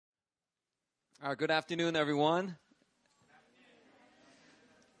Good afternoon, everyone.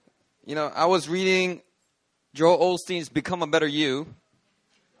 I was reading Joel Osteen's Become a Better You,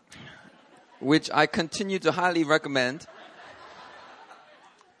 which I continue to highly recommend.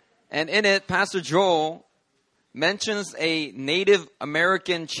 And in it, Pastor Joel mentions a Native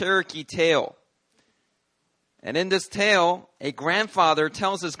American Cherokee tale. And in this tale, a grandfather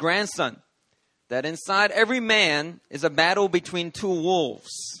tells his grandson that inside every man is a battle between two wolves.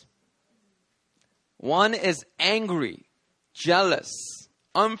 One is angry, jealous,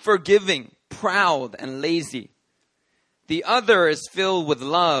 unforgiving, proud, and lazy. The other is filled with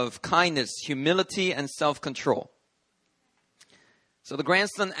love, kindness, humility, and self-control. So the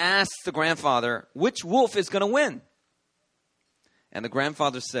grandson asks the grandfather, which wolf is going to win? And the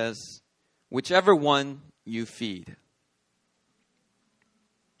grandfather says, whichever one you feed.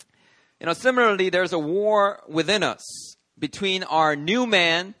 Similarly, there's a war within us between our new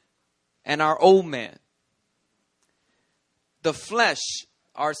man and our old man. The flesh,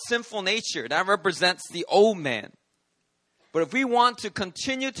 our sinful nature, that represents the old man. But if we want to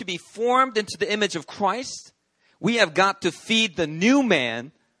continue to be formed into the image of Christ, we have got to feed the new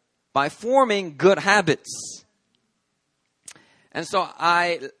man by forming good habits. And so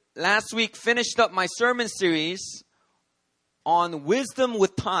I last week finished up my sermon series on wisdom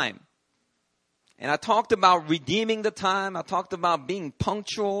with time. And I talked about redeeming the time. I talked about being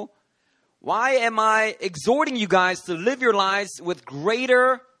punctual. Why am I exhorting you guys to live your lives with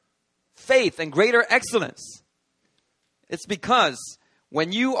greater faith and greater excellence? It's because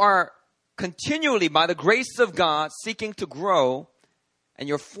when you are continually, by the grace of God, seeking to grow, and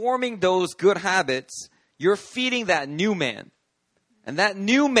you're forming those good habits, you're feeding that new man. And that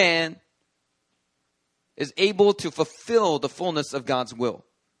new man is able to fulfill the fullness of God's will.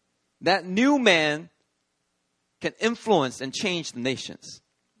 That new man can influence and change the nations.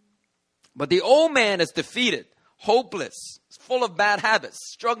 But the old man is defeated, hopeless, full of bad habits,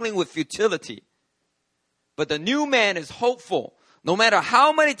 struggling with futility. But the new man is hopeful, no matter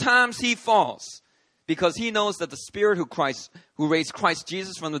how many times he falls, because he knows that the Spirit who raised Christ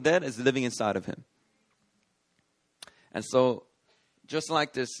Jesus from the dead is living inside of him. And so, just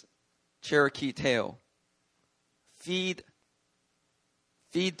like this Cherokee tale, feed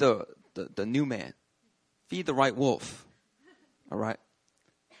the new man. Feed the right wolf. All right?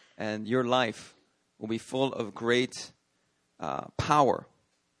 And your life will be full of great power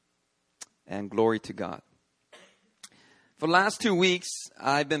and glory to God. For the last 2 weeks,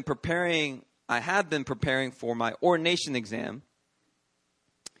 I have been preparing for my ordination exam.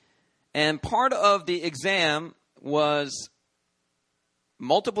 And part of the exam was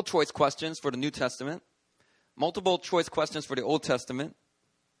multiple choice questions for the New Testament, multiple choice questions for the Old Testament.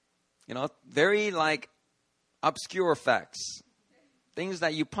 Very obscure facts. Things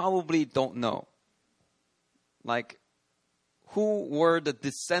that you probably don't know. Like, who were the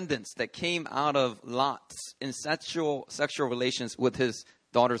descendants that came out of Lot's sexual relations with his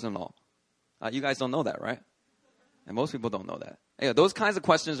daughters-in-law? You guys don't know that, right? And most people don't know that. Yeah, those kinds of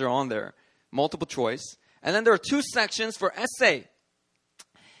questions are on there. Multiple choice. And then there are 2 sections for essay.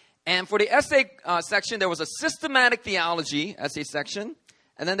 And for the essay section, there was a systematic theology essay section.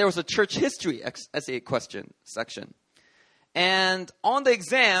 And then there was a church history essay question section. And on the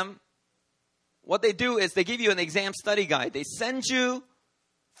exam, what they do is they give you an exam study guide. They send you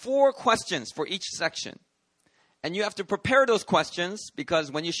 4 questions for each section. And you have to prepare those questions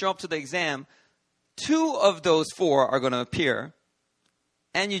because when you show up to the exam, 2 of those 4 are going to appear.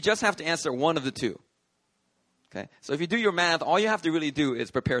 And you just have to answer one of the 2. Okay? So if you do your math, all you have to really do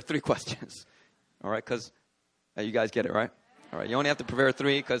is prepare 3 questions. All right? Because you guys get it, right? All right. You only have to prepare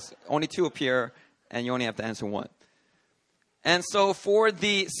 3 because only 2 appear and you only have to answer 1. And so for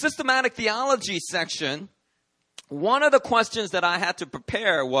the systematic theology section, one of the questions that I had to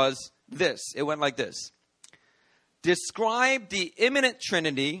prepare was this. It went like this. Describe the immanent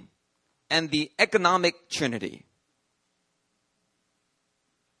Trinity and the economic Trinity.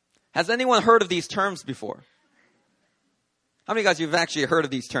 Has anyone heard of these terms before? How many of you guys you've actually heard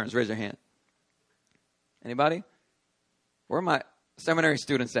of these terms? Raise your hand. Anybody? Where are my seminary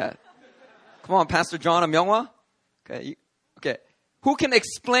students at? Come on, Pastor John and Myunghwa. Okay. Okay, who can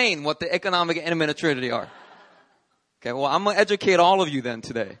explain what the economic and immanent Trinity are? Okay, well, I'm going to educate all of you then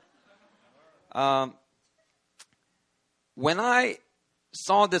today. When I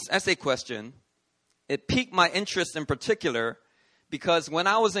saw this essay question, it piqued my interest in particular because when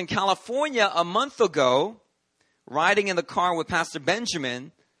I was in California a month ago, riding in the car with Pastor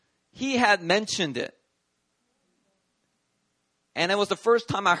Benjamin, he had mentioned it. And it was the first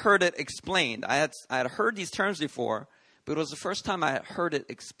time I heard it explained. I had heard these terms before, but it was the first time I had heard it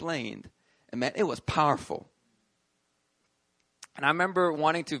explained. And man, it was powerful. And I remember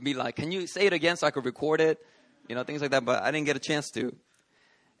wanting to be like, can you say it again so I could record it? You know, things like that, but I didn't get a chance to.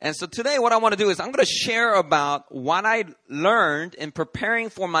 And so today what I want to do is I'm going to share about what I learned in preparing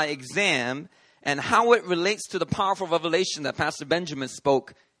for my exam and how it relates to the powerful revelation that Pastor Benjamin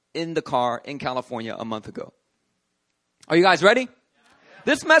spoke in the car in California a month ago. Are you guys ready?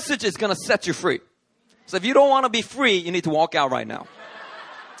 This message is going to set you free. So if you don't want to be free, you need to walk out right now.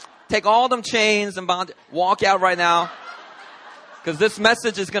 Take all them chains and bond, walk out right now. Because this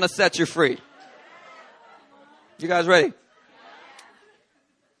message is going to set you free. You guys ready?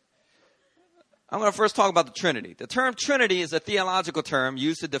 I'm going to first talk about the Trinity. The term Trinity is a theological term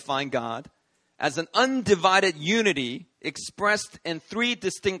used to define God as an undivided unity expressed in three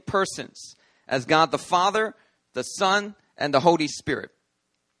distinct persons, as God the Father, the Son, and the Holy Spirit.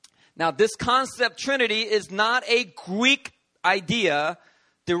 Now, this concept, Trinity, is not a Greek idea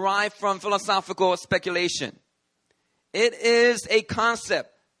derived from philosophical speculation. It is a concept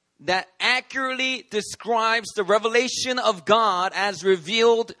that accurately describes the revelation of God as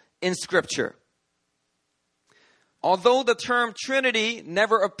revealed in Scripture. Although the term Trinity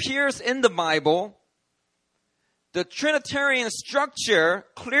never appears in the Bible, the Trinitarian structure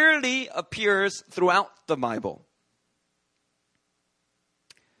clearly appears throughout the Bible.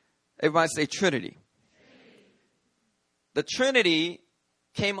 Everybody say Trinity. The Trinity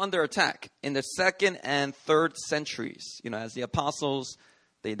came under attack in the 2nd and 3rd centuries. You know, as the apostles,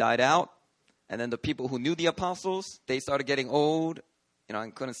 they died out. And then the people who knew the apostles, they started getting old, you know,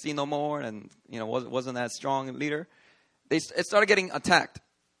 and couldn't see no more. And, you know, wasn't that strong a leader. It started getting attacked.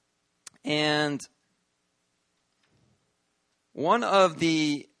 And one of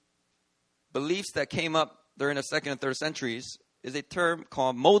the beliefs that came up during the 2nd and 3rd centuries is a term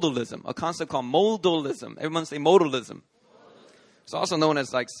called modalism, a concept called modalism. Everyone say modalism. It's also known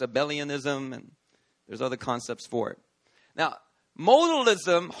as like Sabellianism, and there's other concepts for it. Now,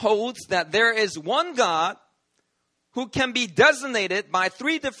 modalism holds that there is one God who can be designated by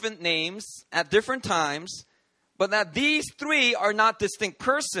three different names at different times, but that these three are not distinct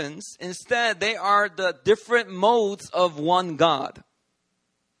persons. Instead, they are the different modes of one God.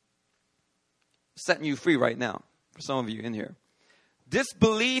 Setting you free right now, for some of you in here. This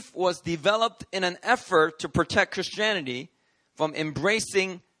belief was developed in an effort to protect Christianity from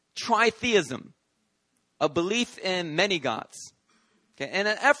embracing tritheism, a belief in many gods. Okay? In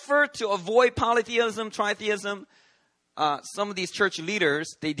an effort to avoid polytheism, tritheism, some of these church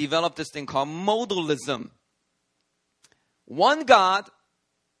leaders, they developed this thing called modalism. One God,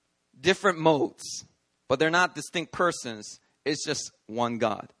 different modes, but they're not distinct persons. It's just one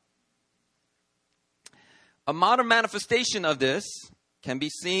God. A modern manifestation of this can be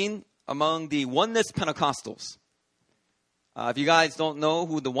seen among the Oneness Pentecostals. If you guys don't know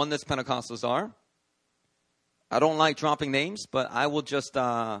who the Oneness Pentecostals are, I don't like dropping names, but I will just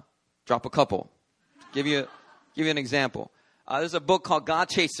drop a couple. Give you an example. There's a book called God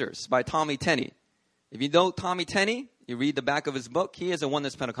Chasers by Tommy Tenney. If you know Tommy Tenney, you read the back of his book, he is a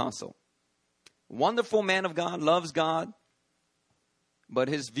Oneness Pentecostal. Wonderful man of God, loves God, but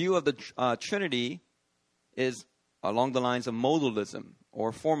his view of the Trinity is along the lines of modalism or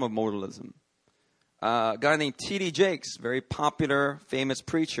a form of modalism. A guy named T.D. Jakes, very popular, famous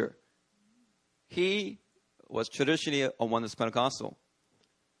preacher. He was traditionally a Oneness Pentecostal.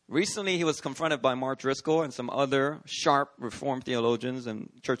 Recently, he was confronted by Mark Driscoll and some other sharp Reformed theologians and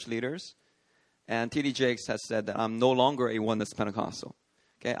church leaders. And T.D. Jakes has said that I'm no longer a Oneness Pentecostal.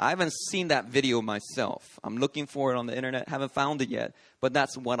 Okay, I haven't seen that video myself. I'm looking for it on the internet. Haven't found it yet. But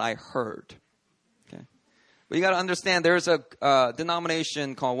that's what I heard. Okay, but you got to understand there's a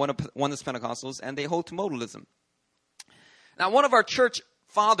denomination called Oneness Pentecostals, and they hold to modalism. Now, one of our church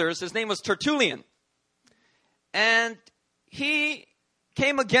fathers, his name was Tertullian. And he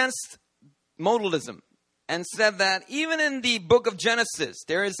came against modalism and said that even in the book of Genesis,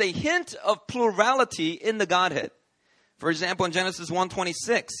 there is a hint of plurality in the Godhead. For example, in Genesis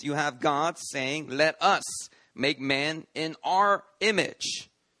 1:26, you have God saying, "Let us make man in our image."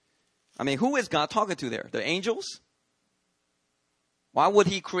 I mean, who is God talking to there? The angels? Why would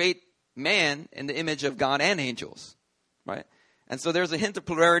he create man in the image of God and angels? Right? And so there's a hint of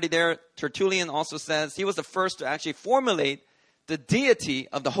plurality there. Tertullian also says he was the first to actually formulate the deity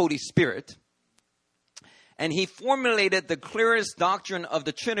of the Holy Spirit. And he formulated the clearest doctrine of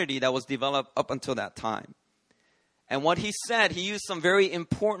the Trinity that was developed up until that time. And what he said, he used some very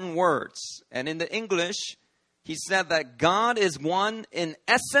important words. And in the English, he said that God is one in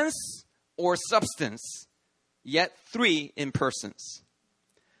essence or substance, yet three in persons.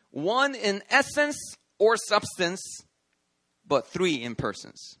 One in essence or substance, but three in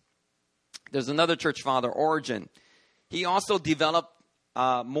persons. There's another church father, Origen. He also developed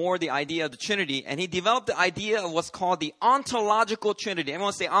more the idea of the Trinity, and he developed the idea of what's called the ontological Trinity.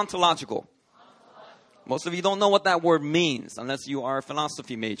 Everyone say ontological. Most of you don't know what that word means unless you are a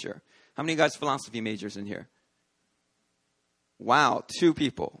philosophy major. How many of you guys philosophy majors in here? Wow, 2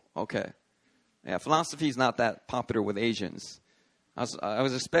 people. Okay. Yeah, philosophy is not that popular with Asians. I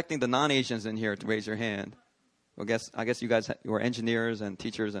was expecting the non-Asians in here to raise your hand. Well, I guess you guys were engineers and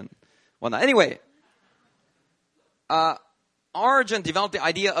teachers and whatnot. Anyway, Origen developed the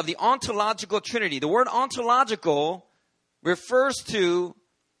idea of the ontological Trinity. The word ontological refers to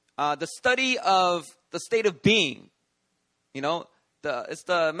the study of the state of being. You know, it's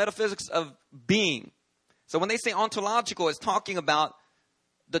the metaphysics of being. So when they say ontological, it's talking about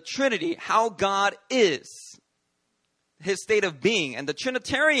the Trinity, how God is, his state of being. And the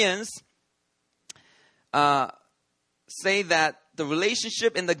Trinitarians say that the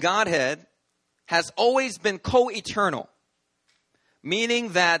relationship in the Godhead has always been co-eternal, meaning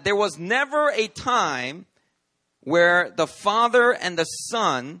that there was never a time where the Father and the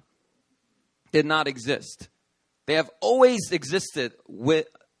Son did not exist. They have always existed with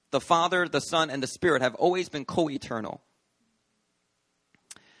the Father, the Son, and the Spirit have always been co-eternal.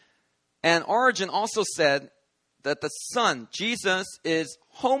 And Origen also said that the Son, Jesus, is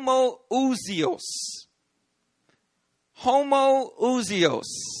homoousios. Homoousios,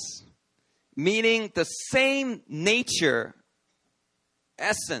 meaning the same nature,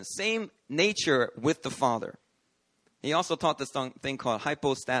 essence, same nature with the Father. He also taught this thing called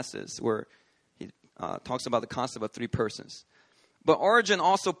hypostasis, where he talks about the concept of 3 persons. But Origen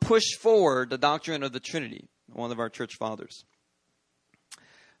also pushed forward the doctrine of the Trinity, one of our church fathers.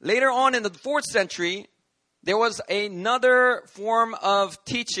 Later on in the 4th century, there was another form of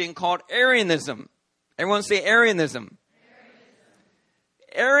teaching called Arianism. Everyone say Arianism.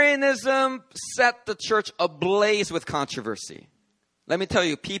 Arianism set the church ablaze with controversy. Let me tell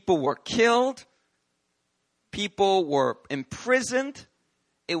you, people were killed. People were imprisoned.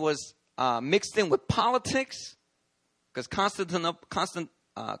 It was mixed in with politics because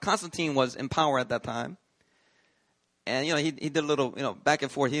Constantine was in power at that time. And, he did a little, back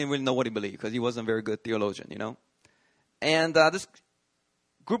and forth. He didn't really know what he believed because he wasn't a very good theologian, And this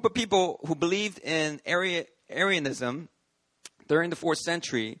group of people who believed in Arianism during the 4th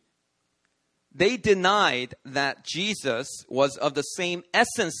century, they denied that Jesus was of the same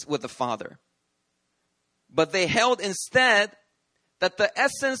essence with the Father. But they held instead that the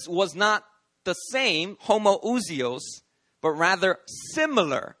essence was not the same, homoousios, but rather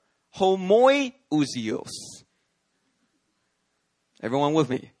similar, homoiousios. Everyone with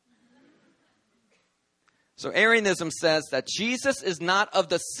me? So Arianism says that Jesus is not of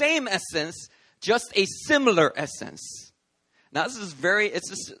the same essence, just a similar essence. Now this is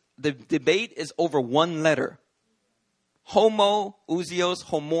the debate is over one letter. Homoousios,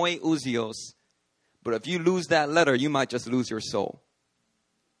 homoiousios. But if you lose that letter, you might just lose your soul.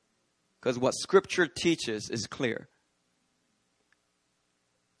 Because what Scripture teaches is clear.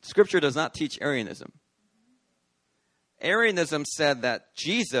 Scripture does not teach Arianism. Arianism said that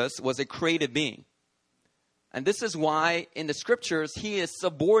Jesus was a created being. And this is why in the Scriptures, he is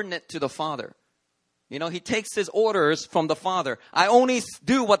subordinate to the Father. He takes his orders from the Father. I only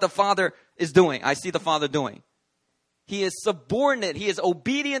do what the Father is doing. I see the Father doing. He is subordinate. He is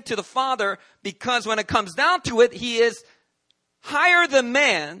obedient to the Father because when it comes down to it, he is higher than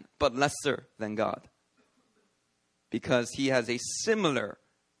man, but lesser than God. Because he has a similar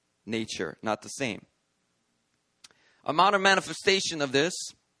nature, not the same. A modern manifestation of this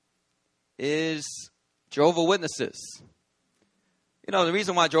is Jehovah's Witnesses. The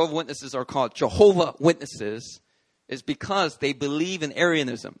reason why Jehovah's Witnesses are called Jehovah Witnesses is because they believe in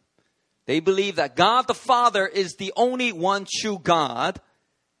Arianism. They believe that God the Father is the only one true God,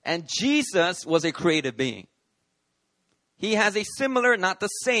 and Jesus was a created being. He has a similar, not the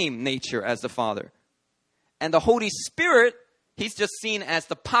same nature as the Father. And the Holy Spirit, he's just seen as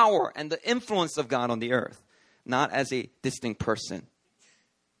the power and the influence of God on the earth, not as a distinct person.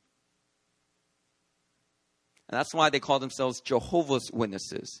 And that's why they call themselves Jehovah's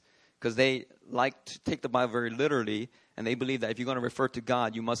Witnesses, because they like to take the Bible very literally, and they believe that if you're going to refer to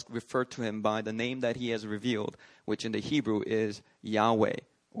God, you must refer to him by the name that he has revealed, which in the Hebrew is Yahweh,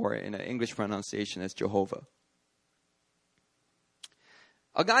 or in an English pronunciation as Jehovah.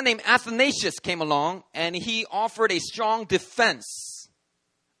 A guy named Athanasius came along, and he offered a strong defense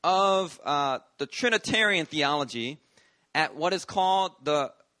of the Trinitarian theology at what is called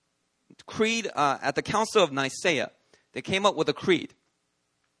the creed at the Council of Nicaea. They came up with a creed.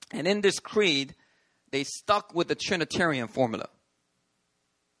 And in this creed, they stuck with the Trinitarian formula.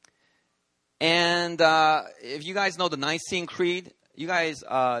 And if you guys know the Nicene Creed, you guys,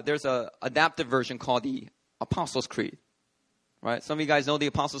 there's a adapted version called the Apostles' Creed. Right? Some of you guys know the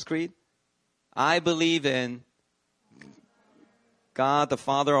Apostles' Creed? I believe in God, the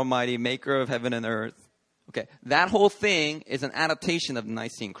Father Almighty, maker of heaven and earth. Okay, that whole thing is an adaptation of the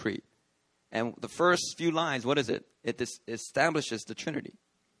Nicene Creed. And the first few lines, what is it? It establishes the Trinity.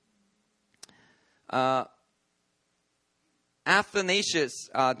 Athanasius,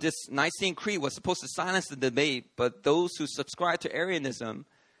 this Nicene Creed was supposed to silence the debate, but those who subscribe to Arianism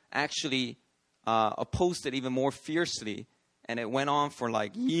actually opposed it even more fiercely. And it went on for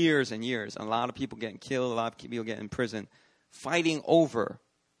like years and years. A lot of people getting killed, a lot of people getting in prison, fighting over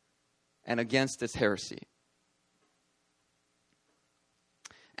and against this heresy.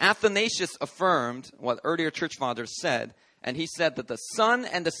 Athanasius affirmed what earlier church fathers said, and he said that the Son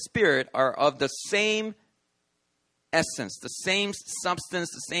and the Spirit are of the same essence, the same substance,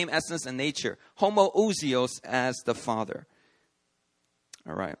 the same essence and nature. Homoousios as the Father.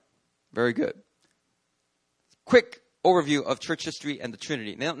 All right. Very good. Quick overview of church history and the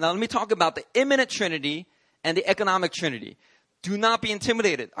Trinity. Now let me talk about the immanent Trinity and the economic Trinity. Do not be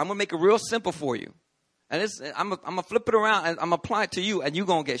intimidated. I'm going to make it real simple for you. And I'm going to flip it around and I'm going to apply it to you, and you're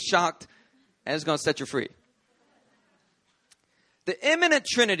going to get shocked, and it's going to set you free. The immanent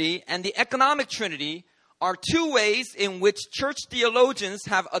Trinity and the economic Trinity are two ways in which church theologians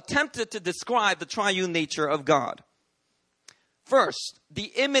have attempted to describe the triune nature of God. First,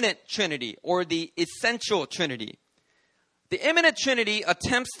 the immanent Trinity or the essential Trinity. The immanent Trinity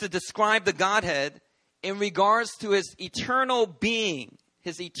attempts to describe the Godhead in regards to his eternal being,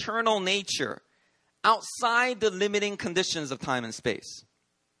 his eternal nature, outside the limiting conditions of time and space.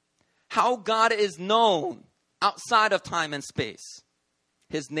 How God is known outside of time and space.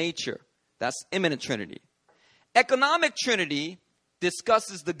 His nature. That's immanent Trinity. Economic Trinity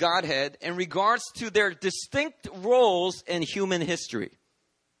discusses the Godhead in regards to their distinct roles in human history.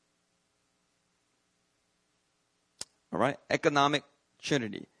 All right? Economic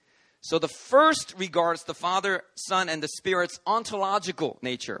Trinity. So the first regards the Father, Son, and the Spirit's ontological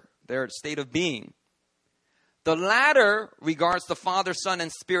nature, their state of being. The latter regards the Father, Son,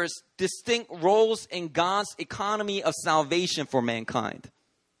 and Spirit's distinct roles in God's economy of salvation for mankind.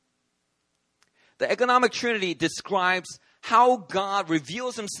 The economic Trinity describes how God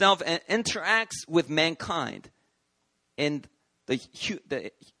reveals himself and interacts with mankind in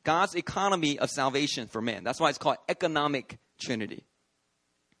God's economy of salvation for man. That's why it's called economic Trinity.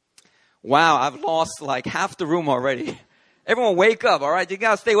 Wow, I've lost like half the room already. Everyone wake up, all right? You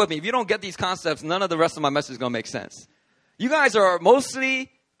got to stay with me. If you don't get these concepts, none of the rest of my message is going to make sense. You guys are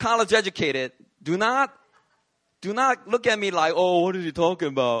mostly college educated. Do not look at me like, oh, what are you talking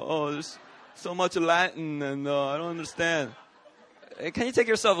about? Oh, there's so much Latin and I don't understand. Can you take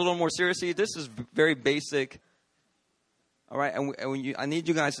yourself a little more seriously? This is very basic. All right, and I need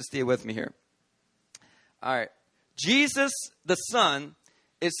you guys to stay with me here. All right. Jesus, the Son,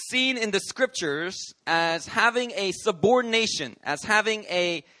 is seen in the scriptures as having a subordination,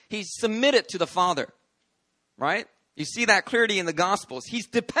 he's submitted to the Father, right? You see that clearly in the Gospels. He's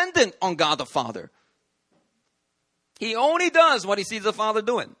dependent on God the Father. He only does what he sees the Father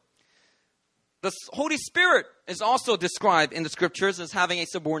doing. The Holy Spirit is also described in the scriptures as having a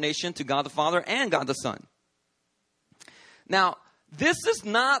subordination to God the Father and God the Son. Now, this is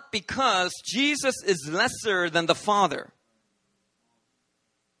not because Jesus is lesser than the Father.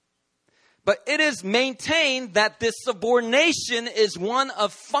 But it is maintained that this subordination is one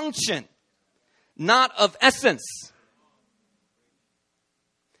of function, not of essence.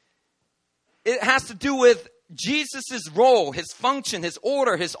 It has to do with Jesus' role, his function, his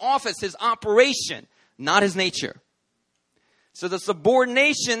order, his office, his operation, not his nature. So the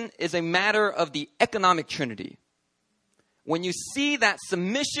subordination is a matter of the economic Trinity. When you see that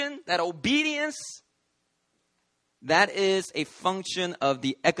submission, that obedience, that is a function of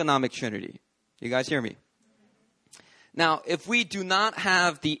the economic Trinity. You guys hear me? Now, if we do not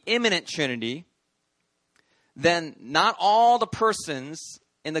have the immanent Trinity, then not all the persons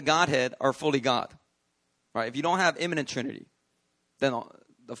in the Godhead are fully God. Right? If you don't have immanent Trinity, then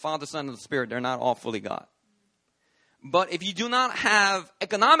the Father, Son, and the Spirit, they're not all fully God. But if you do not have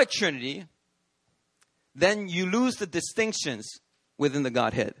economic Trinity, then you lose the distinctions within the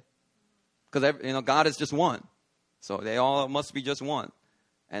Godhead. Because God is just one. So they all must be just one.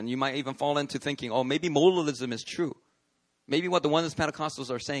 And you might even fall into thinking, oh, maybe modalism is true. Maybe what the Oneness Pentecostals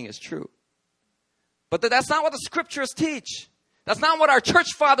are saying is true. But that's not what the scriptures teach. That's not what our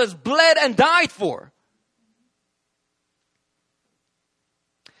church fathers bled and died for.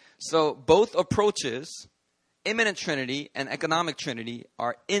 So both approaches immanent Trinity and economic Trinity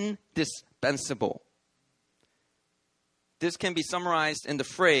are indispensable. This can be summarized in the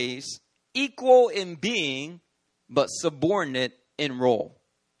phrase, equal in being, but subordinate in role.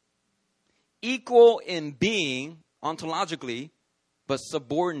 Equal in being, ontologically, but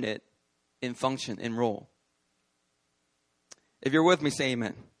subordinate in function, in role. If you're with me, say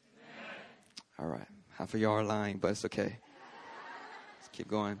amen. All right. Half of y'all are lying, but it's okay. Let's keep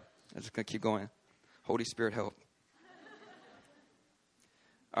going. I'm just going to keep going. Holy Spirit, help.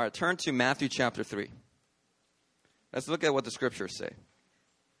 All right, turn to Matthew chapter 3. Let's look at what the scriptures say.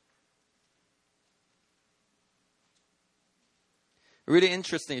 Really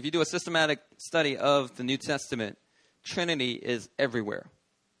interesting. If you do a systematic study of the New Testament, Trinity is everywhere.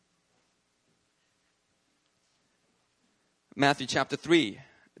 Matthew chapter 3.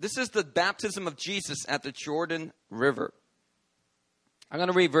 This is the baptism of Jesus at the Jordan River. I'm going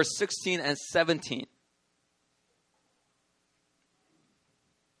to read verse 16 and 17.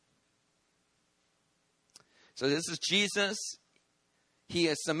 So this is Jesus. He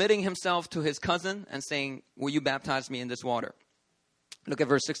is submitting himself to his cousin and saying, will you baptize me in this water? Look at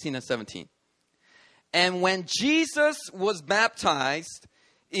verse 16 and 17. And when Jesus was baptized,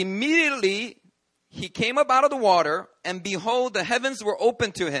 immediately he came up out of the water, and behold, the heavens were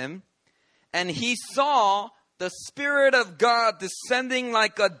opened to him, and he saw the Spirit of God descending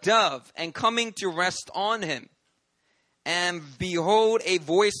like a dove and coming to rest on him. And behold, a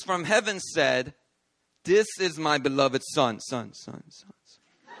voice from heaven said, this is my beloved son,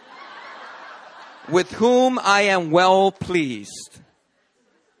 with whom I am well pleased.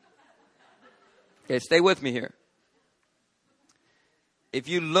 Okay, stay with me here. If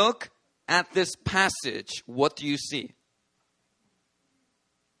you look at this passage, what do you see?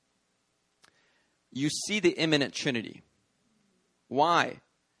 You see the immanent Trinity. Why?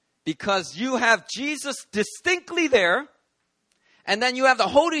 Because you have Jesus distinctly there, and then you have the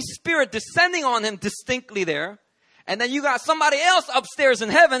Holy Spirit descending on him distinctly there, and then you got somebody else upstairs in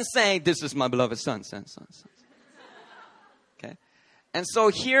heaven saying, this is my beloved son. Okay? And so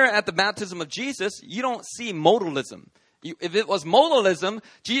here at the baptism of Jesus, you don't see modalism. If it was modalism,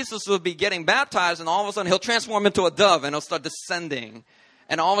 Jesus would be getting baptized, and all of a sudden he'll transform into a dove and he'll start descending.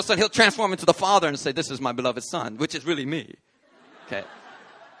 And all of a sudden he'll transform into the Father and say, this is my beloved son, which is really me. Okay.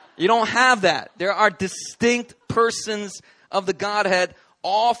 You don't have that. There are distinct persons of the Godhead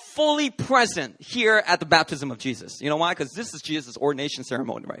all fully present here at the baptism of Jesus. You know why? Because this is Jesus' ordination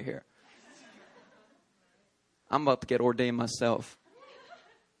ceremony right here. I'm about to get ordained myself.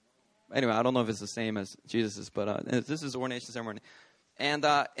 Anyway, I don't know if it's the same as Jesus's, but this is ordination ceremony. And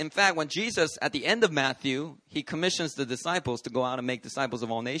in fact, when Jesus, at the end of Matthew, he commissions the disciples to go out and make disciples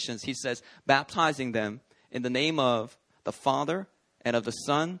of all nations. He says, baptizing them in the name of the Father and of the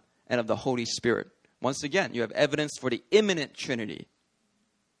Son and of the Holy Spirit. Once again, you have evidence for the immanent Trinity.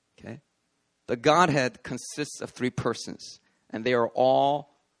 Okay? The Godhead consists of three persons, and they are all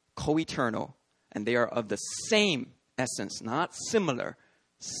co-eternal, and they are of the same essence, not similar,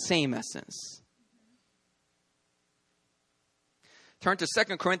 same essence. Turn to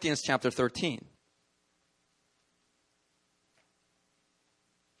 2 Corinthians chapter 13.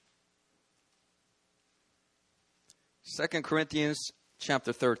 Second Corinthians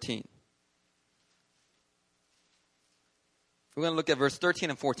chapter 13. We're going to look at verse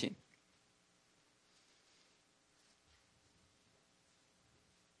 13 and 14.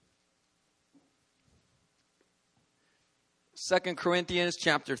 Second Corinthians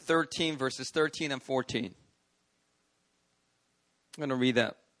chapter 13, verses 13 and 14. I'm going to read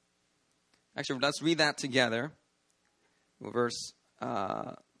that. Actually, let's read that together. Let's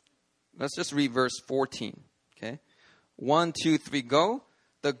just read verse 14. Okay? 1, 2, 3, go.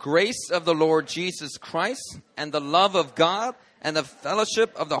 The grace of the Lord Jesus Christ and the love of God and the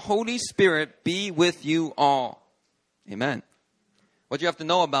fellowship of the Holy Spirit be with you all. Amen. What you have to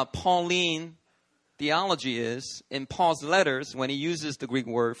know about Pauline theology is, in Paul's letters, when he uses the Greek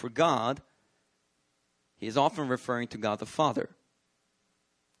word for God, he is often referring to God the Father.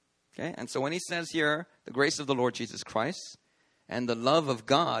 Okay, and so when he says here, the grace of the Lord Jesus Christ and the love of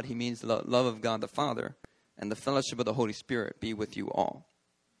God, he means the love of God the Father and the fellowship of the Holy Spirit be with you all.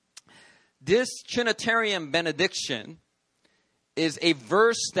 This Trinitarian benediction is a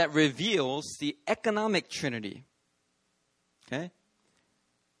verse that reveals the economic Trinity. Okay?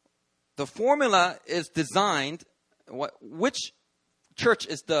 The formula is designed, which church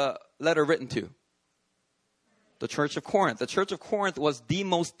is the letter written to? The Church of Corinth. The Church of Corinth was the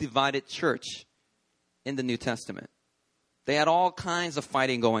most divided church in the New Testament. They had all kinds of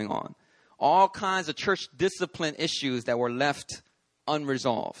fighting going on. All kinds of church discipline issues that were left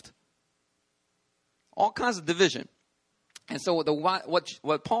unresolved. All kinds of division. And so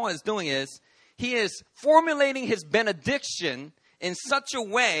what Paul is doing is, he is formulating his benediction in such a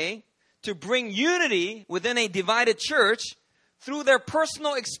way to bring unity within a divided church through their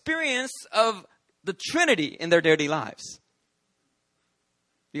personal experience of the Trinity in their daily lives.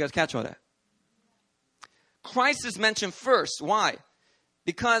 You guys catch all that? Christ is mentioned first. Why?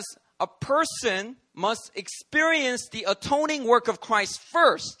 Because a person must experience the atoning work of Christ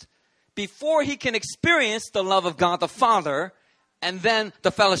first before he can experience the love of God the Father and then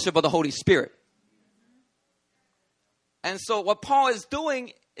the fellowship of the Holy Spirit. And so what Paul is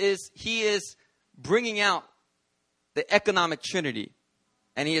doing is he is bringing out the economic Trinity,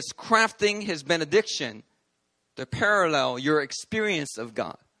 and he is crafting his benediction to parallel your experience of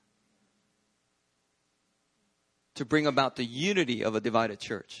God, to bring about the unity of a divided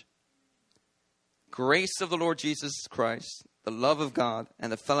church. Grace of the Lord Jesus Christ, the love of God,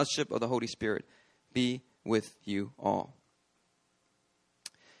 and the fellowship of the Holy Spirit be with you all.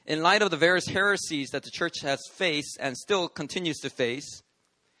 In light of the various heresies that the church has faced and still continues to face,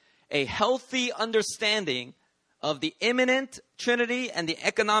 a healthy understanding of the immanent Trinity and the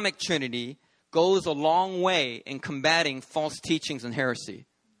economic Trinity goes a long way in combating false teachings and heresy.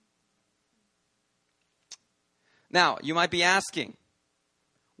 Now, you might be asking,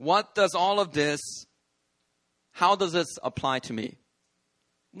 what does all of this, how does this apply to me?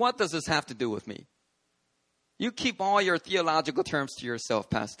 What does this have to do with me? You keep all your theological terms to yourself,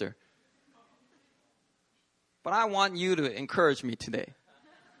 Pastor. But I want you to encourage me today.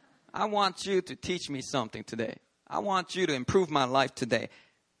 I want you to teach me something today. I want you to improve my life today.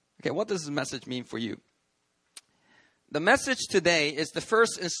 Okay, what does this message mean for you? The message today is the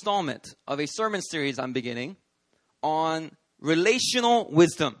first installment of a sermon series I'm beginning on relational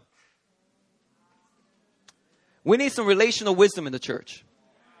wisdom. We need some relational wisdom in the church.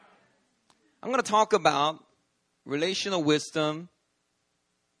 I'm going to talk about relational wisdom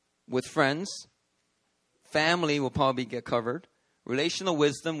with friends. Family will probably get covered. Relational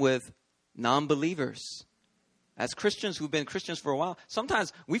wisdom with non-believers. As Christians who've been Christians for a while,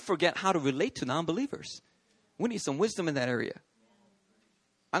 sometimes we forget how to relate to non-believers. We need some wisdom in that area.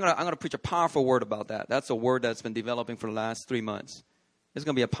 I'm gonna preach a powerful word about that. That's a word that's been developing for the last 3 months. It's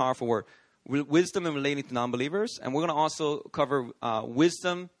going to be a powerful word. Wisdom in relating to non-believers. And we're going to also cover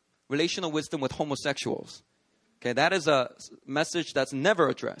relational wisdom with homosexuals. Okay, that is a message that's never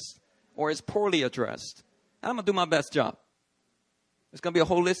addressed or is poorly addressed. And I'm going to do my best job. It's going to be a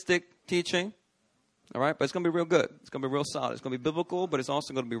holistic teaching. All right, but it's going to be real good. It's going to be real solid. It's going to be biblical, but it's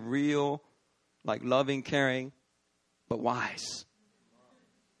also going to be real, like loving, caring, but wise.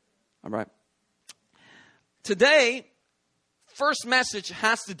 All right. Today, first message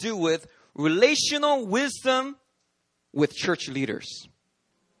has to do with relational wisdom with church leaders.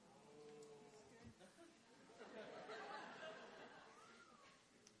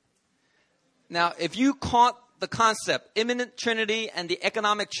 Now, if you caught the concept, immanent Trinity and the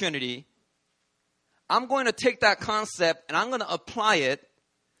economic Trinity, I'm going to take that concept and I'm going to apply it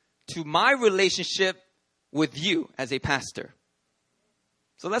to my relationship with you as a pastor.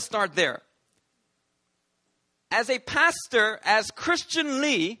 So let's start there. As a pastor, as Christian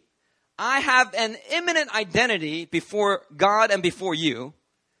Lee, I have an immanent identity before God and before you.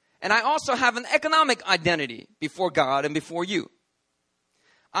 And I also have an economic identity before God and before you.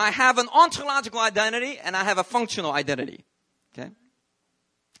 I have an ontological identity and I have a functional identity. Okay?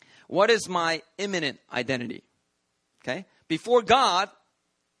 What is my immanent identity? Okay? Before God,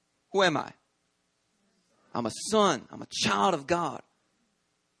 who am I? I'm a son. I'm a child of God.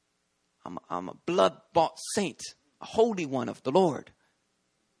 I'm a blood-bought saint, a holy one of the Lord.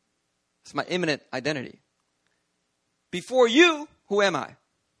 It's my immanent identity. Before you, who am I?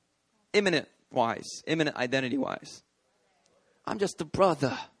 Immanent-wise, immanent identity-wise. I'm just a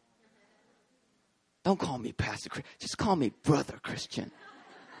brother. Don't call me Pastor Christian. Just call me Brother Christian.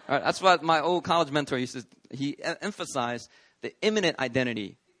 All right, that's what my old college mentor used to, he emphasized the immanent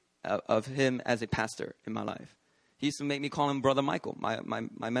identity of him as a pastor in my life. He used to make me call him Brother Michael,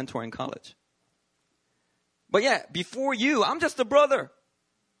 my mentor in college. But yeah, before you, I'm just a brother.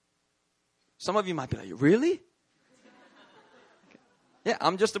 Some of you might be like, really? Okay. Yeah,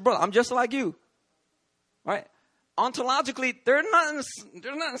 I'm just a brother. I'm just like you. Right? Ontologically, there's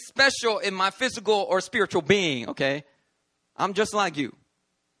nothing special in my physical or spiritual being, okay? I'm just like you.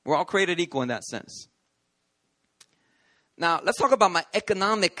 We're all created equal in that sense. Now, let's talk about my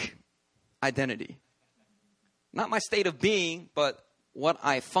economic identity. Not my state of being, but what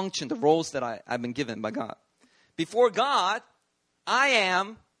I function, the roles that I've been given by God. Before God, I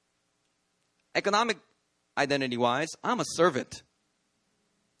am, economic identity-wise, I'm a servant.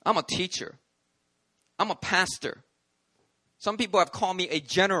 I'm a teacher. I'm a pastor. Some people have called me a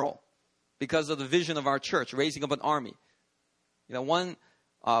general because of the vision of our church, raising up an army. One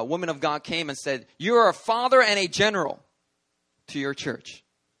woman of God came and said, you're a father and a general to your church.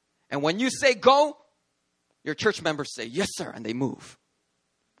 And when you say go, your church members say, yes, sir, and they move.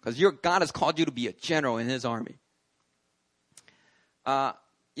 Because God has called you to be a general in his army.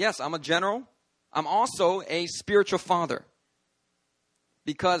 Yes, I'm a general. I'm also a spiritual father.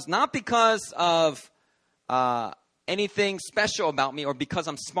 Not because of anything special about me or because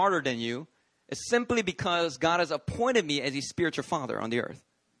I'm smarter than you. It's simply because God has appointed me as a spiritual father on the earth.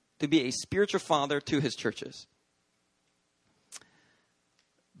 To be a spiritual father to his churches.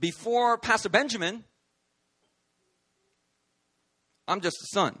 Before Pastor Benjamin, I'm just a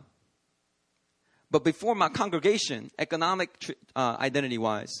son. But before my congregation, economic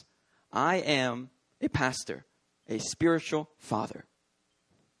identity-wise, I am a pastor, a spiritual father.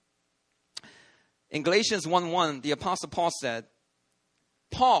 In Galatians 1:1, the Apostle Paul said,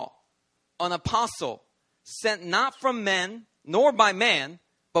 Paul, an apostle, sent not from men, nor by man,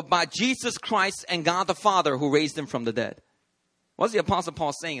 but by Jesus Christ and God the Father who raised him from the dead. What's the Apostle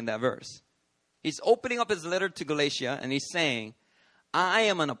Paul saying in that verse? He's opening up his letter to Galatia and he's saying, I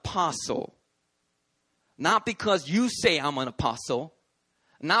am an apostle. Not because you say I'm an apostle.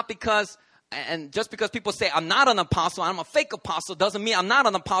 Not because, and just because people say I'm not an apostle, I'm a fake apostle, doesn't mean I'm not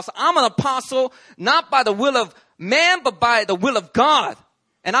an apostle. I'm an apostle not by the will of man, but by the will of God.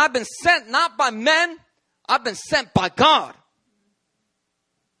 And I've been sent not by men, I've been sent by God.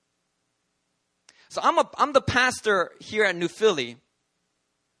 So I'm the pastor here at New Philly.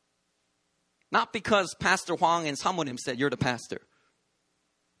 Not because Pastor Huang and Samunim said you're the pastor.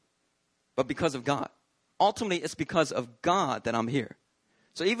 But because of God. Ultimately, it's because of God that I'm here.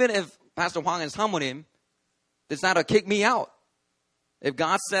 So even if Pastor Huang and Samunim decide to kick me out, if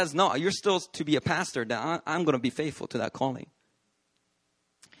God says, no, you're still to be a pastor, then I'm going to be faithful to that calling.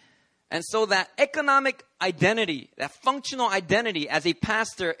 And so that economic identity, that functional identity as a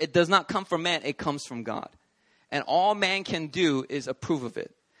pastor, it does not come from man, it comes from God. And all man can do is approve of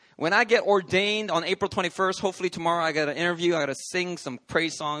it. When I get ordained on April 21st, hopefully tomorrow I got an interview, I got to sing some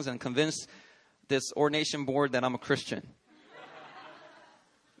praise songs and convince this ordination board that I'm a Christian.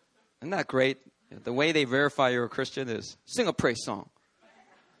 Isn't that great? The way they verify you're a Christian is sing a praise song.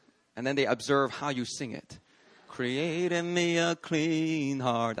 And then they observe how you sing it. Create in me a clean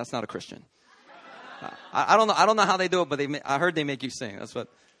heart. That's not a Christian. I don't know how they do it, but I heard they make you sing. That's what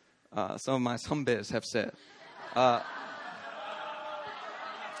some of my humbes have said.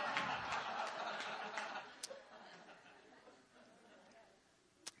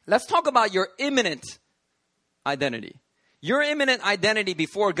 Let's talk about your immanent identity. Your immanent identity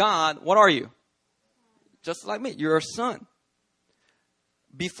before God, what are you? Just like me, you're a son.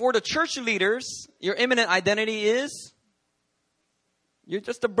 Before the church leaders, your immanent identity is, you're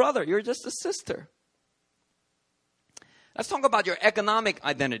just a brother, you're just a sister. Let's talk about your economic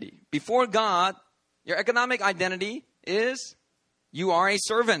identity. Before God, your economic identity is, you are a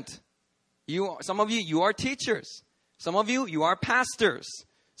servant. Some of you are teachers. Some of you are pastors.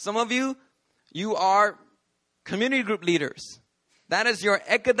 Some of you are community group leaders. That is your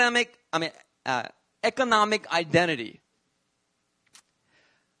economic identity.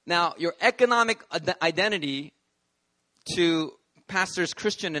 Now, your economic identity to Pastors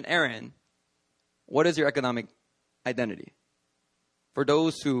Christian and Aaron, what is your economic identity? For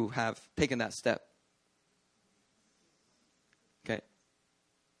those who have taken that step. Okay.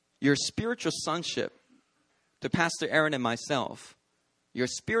 Your spiritual sonship to Pastor Aaron and myself, your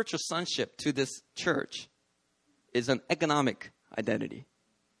spiritual sonship to this church is an economic identity.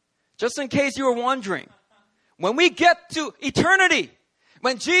 Just in case you were wondering, when we get to eternity,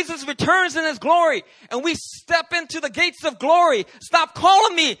 when Jesus returns in his glory and we step into the gates of glory, stop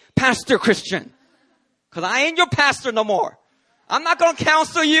calling me Pastor Christian. Because I ain't your pastor no more. I'm not going to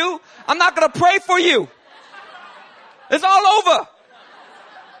counsel you. I'm not going to pray for you. It's all over.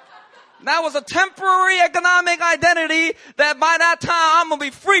 That was a temporary economic identity that by that time I'm going to be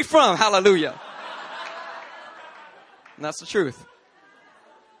free from. Hallelujah. And that's the truth.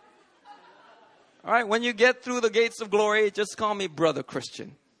 All right, when you get through the gates of glory, just call me Brother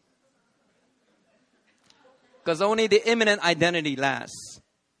Christian. Because only the immanent identity lasts.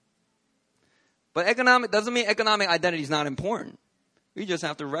 But economic doesn't mean economic identity is not important. We just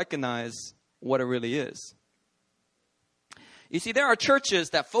have to recognize what it really is. You see, there are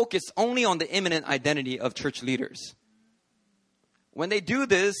churches that focus only on the immanent identity of church leaders. When they do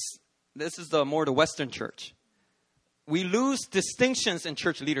this is the Western church. We lose distinctions in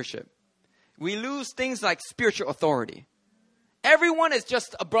church leadership. We lose things like spiritual authority. everyone is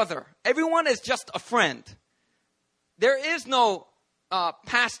just a brother. Everyone is just a friend. There is no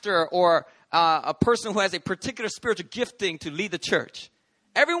pastor or a person who has a particular spiritual gifting to lead the church.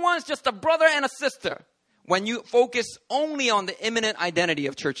 Everyone's just a brother and a sister when you focus only on the immanent identity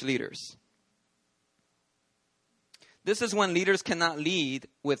of church leaders. This is when leaders cannot lead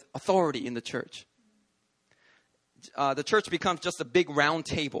with authority in the church. The church becomes just a big round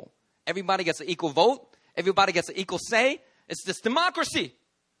table. Everybody gets an equal vote. Everybody gets an equal say. It's this democracy.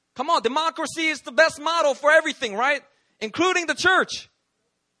 Come on, democracy is the best model for everything, right? Including the church.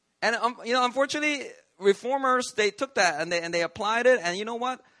 And, unfortunately, reformers, they took that and they applied it. And you know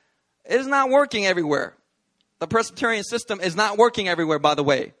what? It's not working everywhere. The Presbyterian system is not working everywhere, by the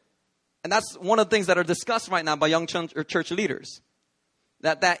way. And that's one of the things that are discussed right now by young church leaders.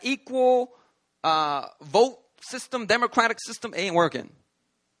 That equal vote system, democratic system ain't working.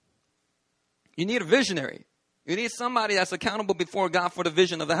 You need a visionary. You need somebody that's accountable before God for the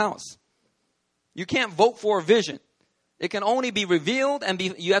vision of the house. You can't vote for a vision. It can only be revealed, and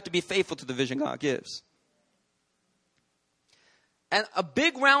you have to be faithful to the vision God gives. And a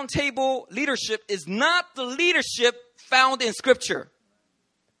big round table leadership is not the leadership found in Scripture.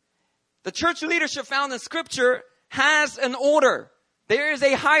 The church leadership found in Scripture has an order. There is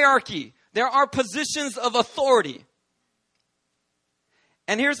a hierarchy. There are positions of authority.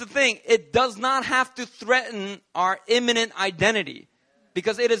 And here's the thing. It does not have to threaten our immanent identity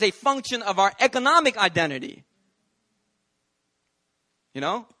because it is a function of our economic identity. You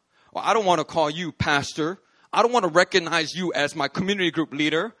know? Well, I don't want to call you pastor. I don't want to recognize you as my community group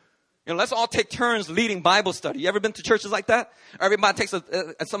leader. You know, let's all take turns leading Bible study. You ever been to churches like that? Everybody takes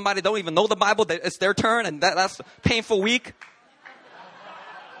somebody don't even know the Bible. It's their turn, and that's a painful week.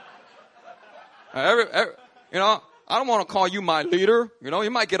 I don't want to call you my leader. You know,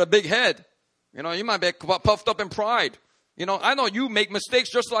 you might get a big head. You know, you might be puffed up in pride. You know, I know you make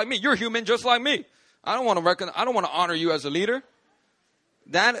mistakes just like me. You're human just like me. I don't want to honor you as a leader.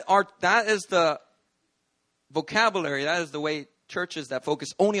 That is the vocabulary. That is the way churches that focus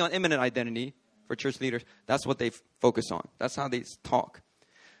only on immanent identity for church leaders, that's what they focus on. That's how they talk.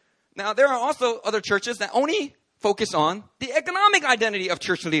 Now, there are also other churches that only focus on the economic identity of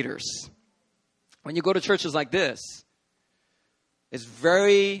church leaders. When you go to churches like this, it's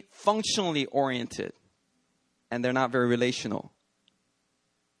very functionally oriented, and they're not very relational.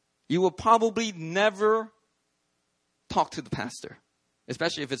 You will probably never talk to the pastor,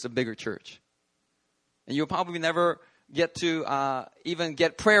 especially if it's a bigger church. And you'll probably never get to even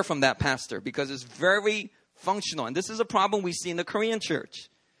get prayer from that pastor because it's very functional. And this is a problem we see in the Korean church.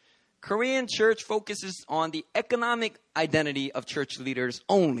 Korean church focuses on the economic identity of church leaders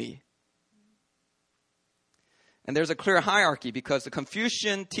only. And there's a clear hierarchy because the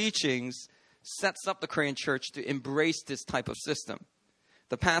Confucian teachings sets up the Korean church to embrace this type of system.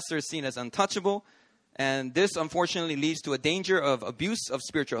 The pastor is seen as untouchable, and this unfortunately leads to a danger of abuse of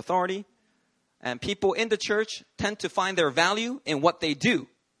spiritual authority. And people in the church tend to find their value in what they do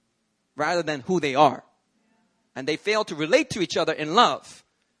rather than who they are. And they fail to relate to each other in love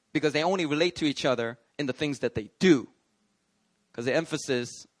because they only relate to each other in the things that they do. Because the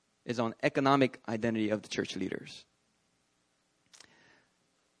emphasis is on economic identity of the church leaders.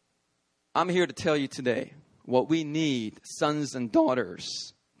 I'm here to tell you today what we need, sons and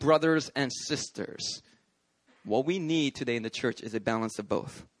daughters, brothers and sisters. What we need today in the church is a balance of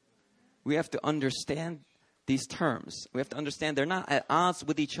both. We have to understand these terms. We have to understand they're not at odds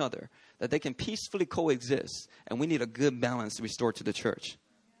with each other, that they can peacefully coexist, and we need a good balance restored to the church.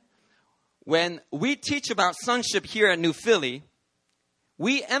 When we teach about sonship here at New Philly,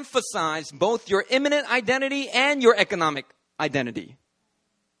 we emphasize both your immanent identity and your economic identity.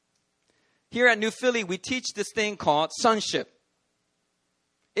 Here at New Philly, we teach this thing called sonship.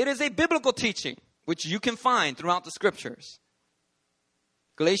 It is a biblical teaching, which you can find throughout the scriptures.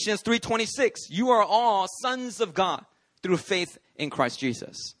 Galatians 3:26, you are all sons of God through faith in Christ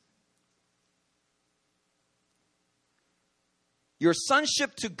Jesus. Your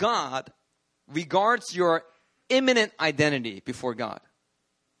sonship to God regards your immanent identity before God.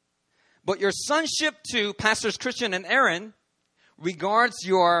 But your sonship to Pastors Christian and Aaron regards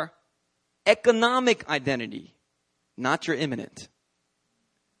your economic identity, not your immanent.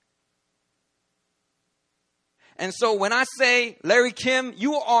 And so when I say, Larry Kim,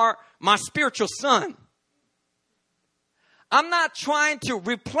 you are my spiritual son, I'm not trying to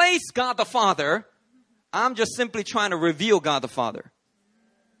replace God the Father. I'm just simply trying to reveal God the Father.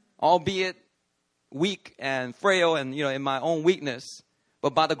 Albeit weak and frail and, in my own weakness.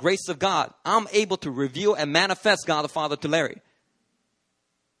 But by the grace of God, I'm able to reveal and manifest God the Father to Larry.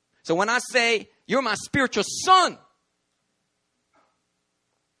 So when I say, you're my spiritual son,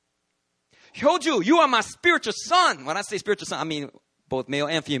 Hyoju, you are my spiritual son. When I say spiritual son, I mean both male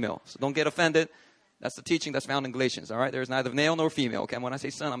and female. So don't get offended. That's the teaching that's found in Galatians, all right? There's neither male nor female, okay? And when I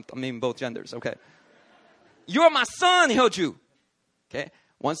say son, I mean both genders, okay? You are my son, Hyoju. Okay?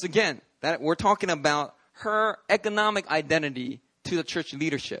 Once again, that we're talking about her economic identity to the church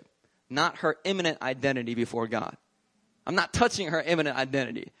leadership, not her immanent identity before God. I'm not touching her immanent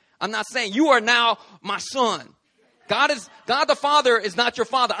identity. I'm not saying you are now my son. God the Father is not your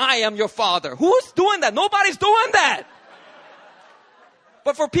father. I am your father. Who's doing that? Nobody's doing that.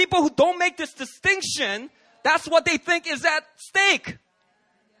 But for people who don't make this distinction, that's what they think is at stake.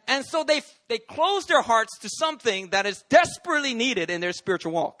 And so they close their hearts to something that is desperately needed in their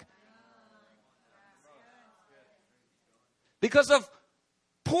spiritual walk. Because of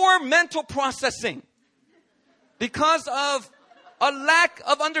poor mental processing. Because of a lack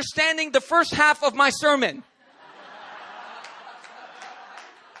of understanding the first half of my sermon.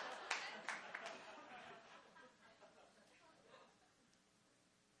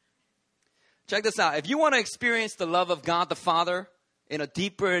 Check this out. If you want to experience the love of God the Father in a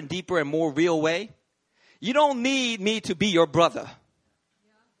deeper and deeper and more real way, you don't need me to be your brother.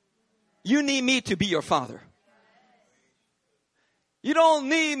 You need me to be your father. You don't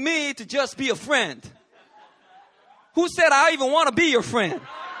need me to just be a friend. Who said I even want to be your friend?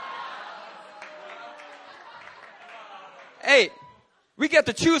 Hey, we get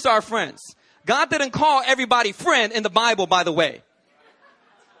to choose our friends. God didn't call everybody friend in the Bible, by the way.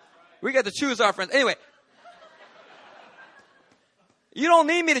 We get to choose our friends. Anyway, you don't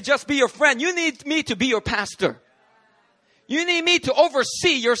need me to just be your friend. You need me to be your pastor. You need me to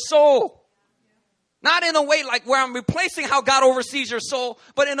oversee your soul. Not in a way like where I'm replacing how God oversees your soul,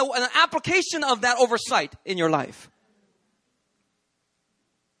 but in an application of that oversight in your life.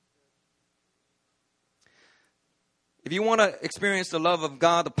 If you want to experience the love of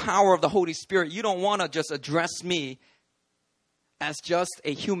God, the power of the Holy Spirit, you don't want to just address me as just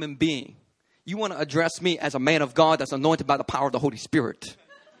a human being. You want to address me as a man of God that's anointed by the power of the Holy Spirit.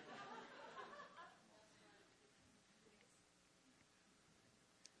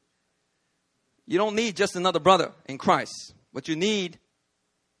 You don't need just another brother in Christ. What you need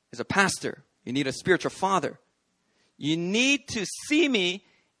is a pastor. You need a spiritual father. You need to see me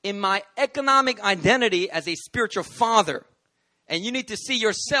in my economic identity as a spiritual father. And you need to see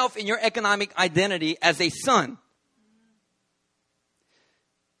yourself in your economic identity as a son.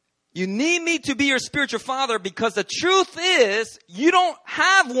 You need me to be your spiritual father because the truth is you don't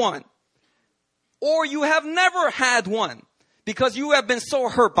have one. Or you have never had one because you have been so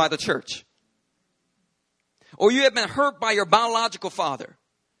hurt by the church. Or you have been hurt by your biological father.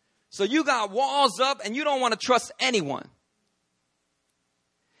 So you got walls up and you don't want to trust anyone.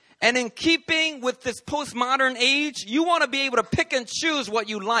 And in keeping with this postmodern age, you want to be able to pick and choose what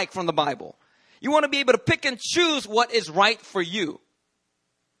you like from the Bible. You want to be able to pick and choose what is right for you.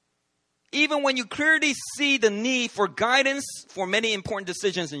 Even when you clearly see the need for guidance for many important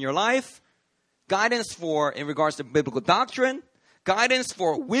decisions in your life, guidance in regards to biblical doctrine, guidance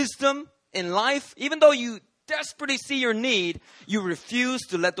for wisdom in life, even though you desperately see your need, you refuse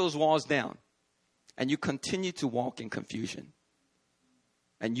to let those walls down. And you continue to walk in confusion.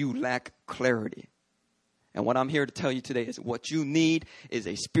 And you lack clarity. And what I'm here to tell you today is what you need is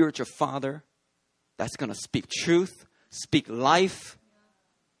a spiritual father that's going to speak truth, speak life,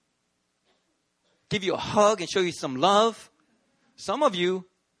 give you a hug and show you some love. Some of you,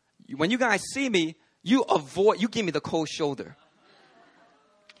 when you guys see me, you give me the cold shoulder.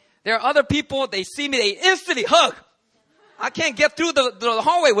 There are other people, they see me, they instantly hug. I can't get through the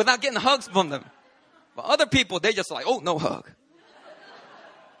hallway without getting hugs from them. But other people, they just like, oh, no hug.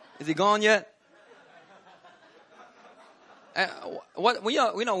 Is he gone yet?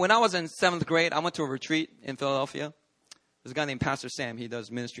 When I was in 7th grade, I went to a retreat in Philadelphia. There's a guy named Pastor Sam. He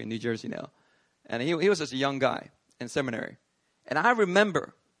does ministry in New Jersey now. And he was just a young guy in seminary. And I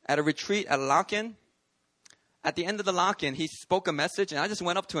remember at a retreat at a lock-in, at the end of the lock-in, he spoke a message, and I just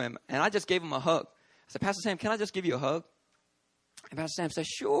went up to him, and I just gave him a hug. I said, Pastor Sam, can I just give you a hug? And Pastor Sam said,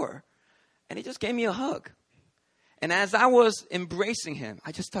 sure. And he just gave me a hug. And as I was embracing him,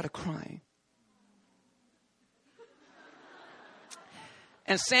 I just started crying.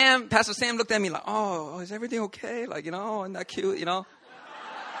 And Pastor Sam looked at me like, oh, is everything okay? Like, isn't that cute,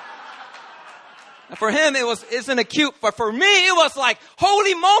 And for him, isn't it cute? But for me, it was like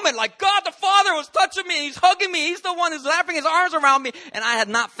holy moment. Like God the Father was touching me. He's hugging me. He's the one who's wrapping his arms around me. And I had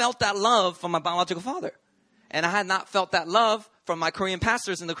not felt that love from my biological father. And I had not felt that love from my Korean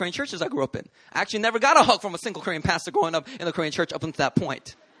pastors in the Korean churches I grew up in. I actually never got a hug from a single Korean pastor growing up in the Korean church up until that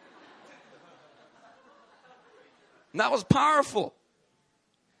point. And that was powerful.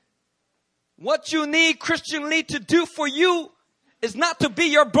 What you need Christian lead to do for you is not to be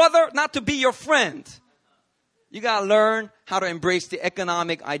your brother, not to be your friend. You got to learn how to embrace the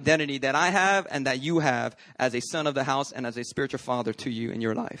economic identity that I have and that you have as a son of the house and as a spiritual father to you in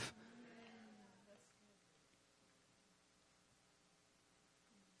your life.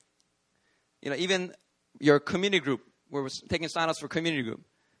 Even your community group, where we're taking sign-ups for community group,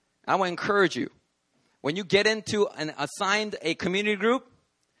 I want to encourage you. When you get into and assigned a community group,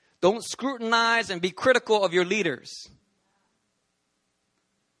 don't scrutinize and be critical of your leaders.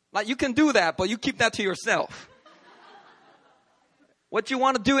 Like, you can do that, but you keep that to yourself. What you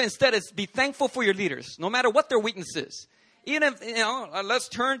want to do instead is be thankful for your leaders, no matter what their weakness is. Even if, let's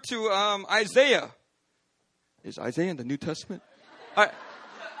turn to Isaiah. Is Isaiah in the New Testament? All right.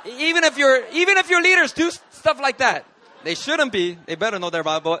 Even if your leaders do stuff like that, they shouldn't be. They better know their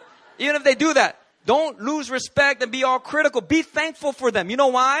Bible. Even if they do that, don't lose respect and be all critical. Be thankful for them. You know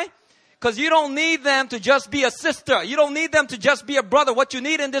why? Because you don't need them to just be a sister. You don't need them to just be a brother. What you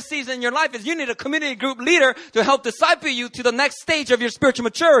need in this season in your life is you need a community group leader to help disciple you to the next stage of your spiritual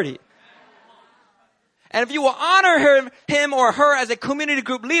maturity. And if you will honor him or her as a community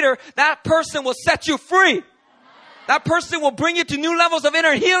group leader, that person will set you free. That person will bring you to new levels of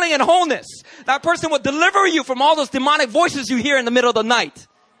inner healing and wholeness. That person will deliver you from all those demonic voices you hear in the middle of the night.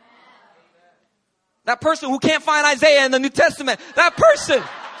 That person who can't find Isaiah in the New Testament, that person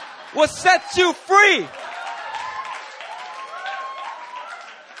will set you free.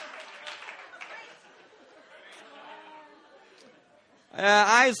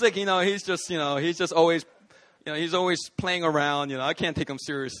 Isaac, he's just always, he's always playing around. I can't take him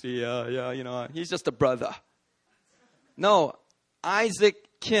seriously. He's just a brother. No, Isaac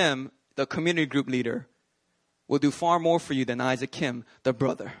Kim, the community group leader, will do far more for you than Isaac Kim, the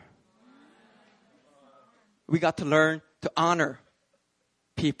brother. We got to learn to honor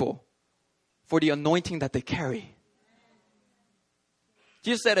people for the anointing that they carry.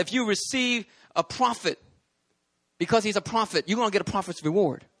 Jesus said, if you receive a prophet because he's a prophet, you're going to get a prophet's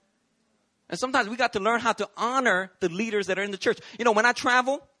reward. And sometimes we got to learn how to honor the leaders that are in the church. When I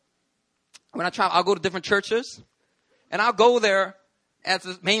travel, I'll go to different churches. And I'll go there as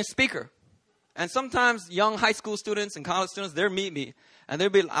the main speaker. And sometimes young high school students and college students, they'll meet me. And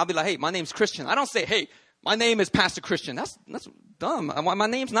I'll be like, hey, my name's Christian. I don't say, hey, my name is Pastor Christian. That's dumb. My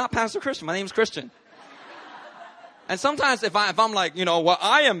name's not Pastor Christian. My name's Christian. And sometimes if I'm like, well,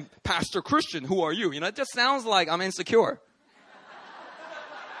 I am Pastor Christian. Who are you? It just sounds like I'm insecure.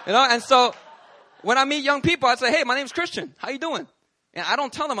 And so when I meet young people, I say, hey, my name's Christian. How you doing? And I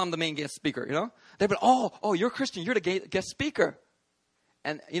don't tell them I'm the main guest speaker, They'll be like, oh, you're Christian. You're the guest speaker.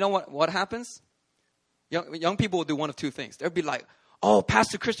 And you know what happens? Young people will do one of two things. They'll be like, oh,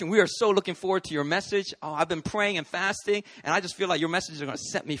 Pastor Christian, we are so looking forward to your message. Oh, I've been praying and fasting, and I just feel like your messages are going to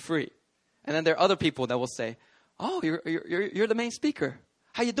set me free. And then there are other people that will say, oh, you're the main speaker.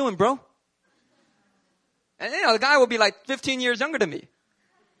 How you doing, bro? And the guy will be like 15 years younger than me.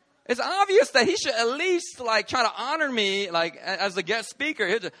 It's obvious that he should at least try to honor me as a guest speaker.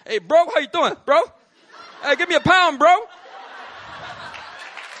 He'll just, hey, bro, how you doing, bro? Hey, give me a pound, bro.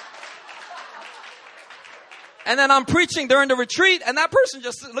 And then I'm preaching during the retreat, and that person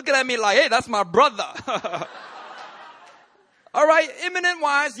just looking at me like, hey, that's my brother. All right, immanent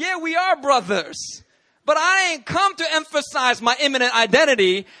wise, yeah, we are brothers. But I ain't come to emphasize my immanent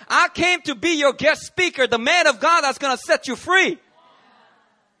identity. I came to be your guest speaker, the man of God that's going to set you free.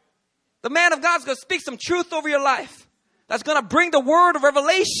 The man of God's going to speak some truth over your life. That's going to bring the word of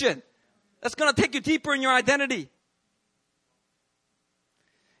revelation. That's going to take you deeper in your identity.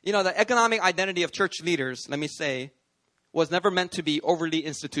 The economic identity of church leaders, let me say, was never meant to be overly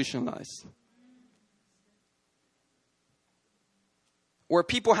institutionalized. Where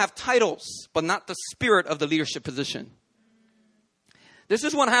people have titles, but not the spirit of the leadership position. This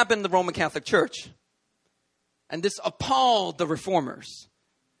is what happened in the Roman Catholic Church. And this appalled the reformers.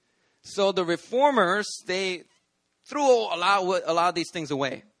 So the reformers, they threw a lot of these things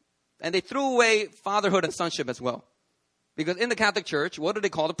away. And they threw away fatherhood and sonship as well. Because in the Catholic Church, what do they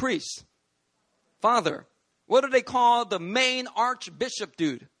call the priest? Father. What do they call the main archbishop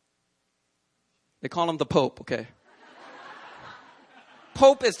dude? They call him the Pope, okay?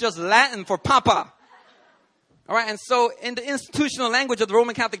 Pope is just Latin for Papa. All right, and so in the institutional language of the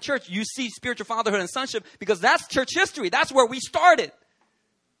Roman Catholic Church, you see spiritual fatherhood and sonship because that's church history. That's where we started.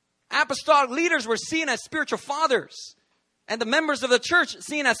 Apostolic leaders were seen as spiritual fathers, and the members of the church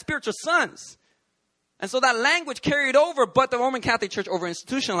seen as spiritual sons. And so that language carried over, but the Roman Catholic Church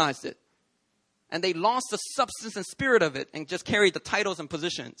over-institutionalized it. And they lost the substance and spirit of it and just carried the titles and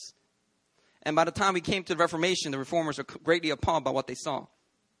positions. And by the time we came to the Reformation, the reformers were greatly appalled by what they saw.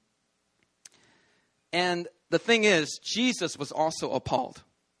 And the thing is, Jesus was also appalled.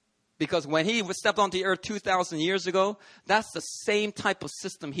 Because when he stepped onto the earth 2,000 years ago, that's the same type of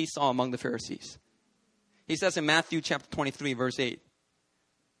system he saw among the Pharisees. He says in Matthew chapter 23, verse 8.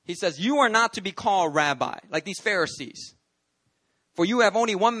 He says, you are not to be called rabbi, like these Pharisees. For you have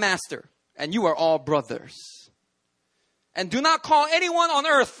only one master, and you are all brothers. And do not call anyone on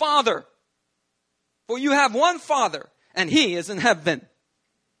earth father. For you have one Father, and he is in heaven.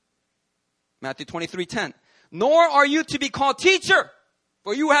 Matthew 23:10. Nor are you to be called teacher,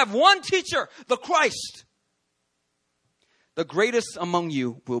 for you have one teacher, the Christ. The greatest among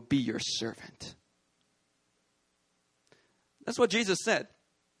you will be your servant. That's what Jesus said.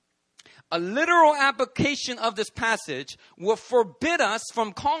 A literal application of this passage will forbid us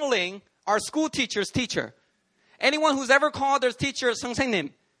from calling our school teachers teacher. Anyone who's ever called their teacher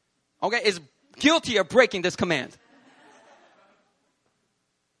선생님, okay, is guilty of breaking this command.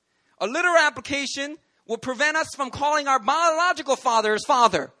 A literal application will prevent us from calling our biological fathers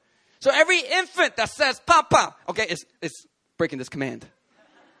father. So every infant that says papa, okay, is breaking this command.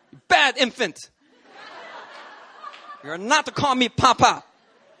 Bad infant. You're not to call me papa.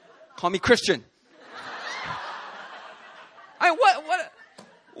 Call me Christian.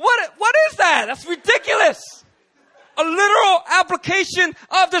 What is that? That's ridiculous. A literal application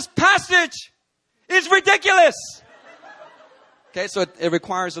of this passage is ridiculous. Okay, so it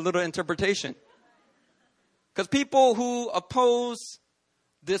requires a little interpretation. Because people who oppose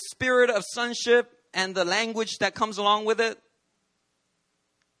the spirit of sonship and the language that comes along with it,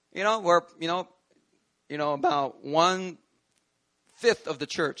 we're, about 1/5 of the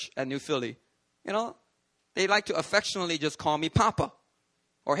church at New Philly, they like to affectionately just call me Papa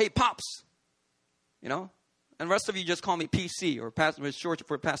or hey Pops, and the rest of you just call me PC or Pastor, it's short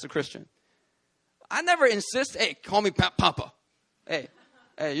for Pastor Christian. I never insist, hey, call me Papa. Hey,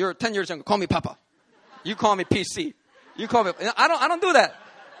 you're 10 years younger, call me Papa. You call me PC. You call me, I don't do that.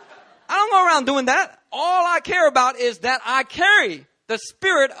 I don't go around doing that. All I care about is that I carry the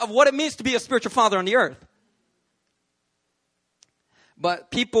spirit of what it means to be a spiritual father on the earth.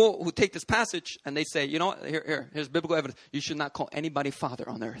 But people who take this passage and they say, here's biblical evidence. You should not call anybody father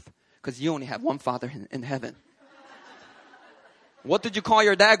on earth because you only have one father in heaven. What did you call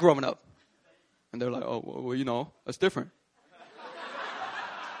your dad growing up? And they're like, oh, well, that's different.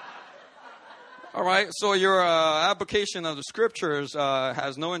 All right, so your application of the scriptures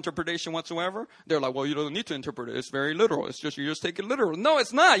has no interpretation whatsoever. They're like, well, you don't need to interpret it. It's very literal. It's just, you just take it literal. No,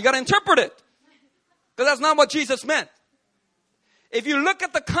 it's not. You got to interpret it. Because that's not what Jesus meant. If you look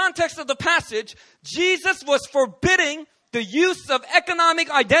at the context of the passage, Jesus was forbidding the use of economic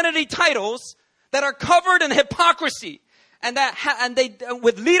identity titles that are covered in hypocrisy and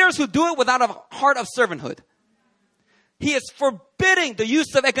with leaders who do it without a heart of servanthood. He is forbidding the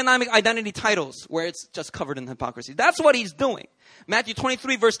use of economic identity titles where it's just covered in hypocrisy. That's what he's doing. Matthew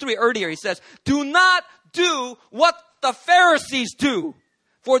 23 verse 3 earlier, he says, do not do what the Pharisees do,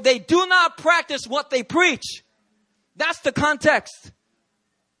 for they do not practice what they preach. That's the context.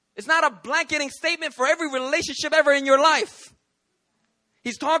 It's not a blanketing statement for every relationship ever in your life.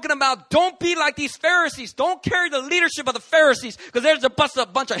 He's talking about don't be like these Pharisees. Don't carry the leadership of the Pharisees because there's a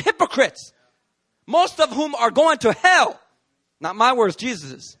bunch of hypocrites. Most of whom are going to hell. Not my words,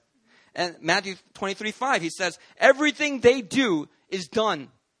 Jesus's. And Matthew 23:5, he says, everything they do is done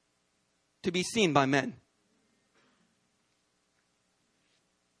to be seen by men.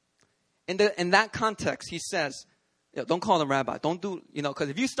 In that context, he says, don't call them rabbi. Don't do, because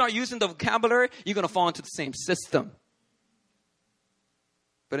if you start using the vocabulary, you're going to fall into the same system.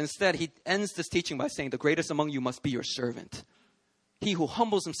 But instead, he ends this teaching by saying, the greatest among you must be your servant. He who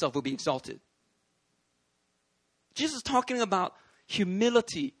humbles himself will be exalted. Jesus is talking about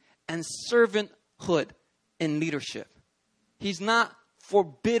humility and servanthood in leadership. He's not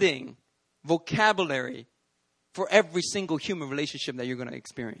forbidding vocabulary for every single human relationship that you're going to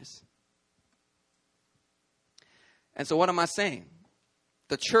experience. And so what am I saying?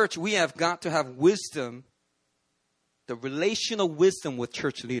 The church, we have got to have wisdom, the relational wisdom with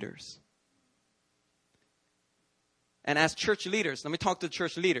church leaders. And as church leaders, let me talk to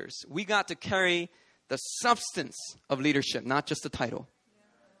church leaders. We got to carry the substance of leadership, not just the title.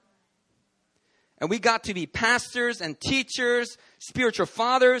 And we got to be pastors and teachers, spiritual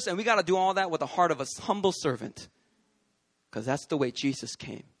fathers, and we got to do all that with the heart of a humble servant. Because that's the way Jesus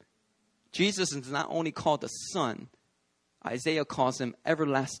came. Jesus is not only called the Son, Isaiah calls him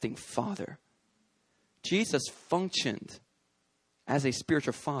everlasting Father. Jesus functioned as a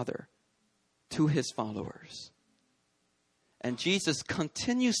spiritual father to his followers. And Jesus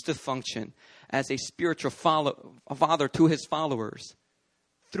continues to function as a spiritual father to his followers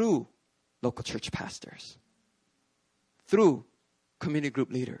through local church pastors, through community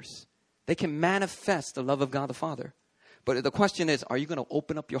group leaders. They can manifest the love of God the Father. But the question is, are you going to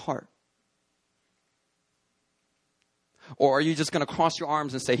open up your heart? Or are you just going to cross your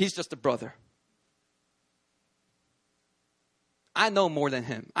arms and say, he's just a brother? I know more than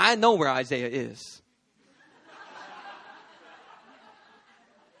him. I know where Isaiah is.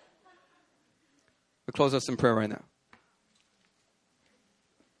 We'll close us in prayer right now.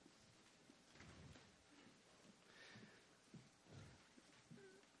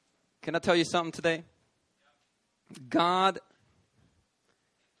 Can I tell you something today? God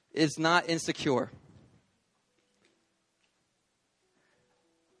is not insecure.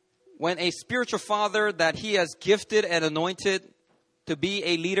 When a spiritual father that he has gifted and anointed to be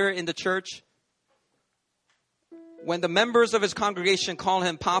a leader in the church, when the members of his congregation call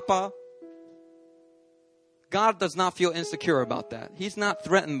him Papa, God does not feel insecure about that. He's not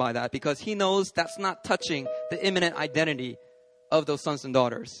threatened by that because he knows that's not touching the immanent identity of those sons and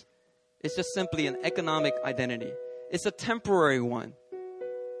daughters. It's just simply an economic identity. It's a temporary one.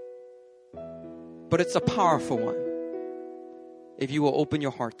 But it's a powerful one if you will open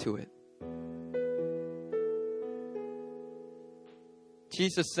your heart to it.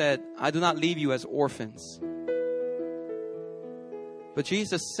 Jesus said, I do not leave you as orphans. But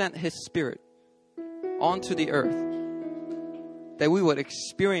Jesus sent his Spirit onto the earth that we would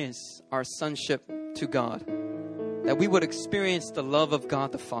experience our sonship to God, that we would experience the love of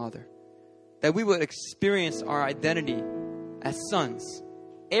God the Father, that we would experience our identity as sons,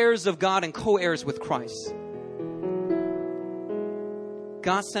 heirs of God and co-heirs with Christ.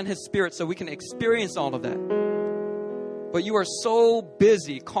 God sent his Spirit so we can experience all of that. But you are so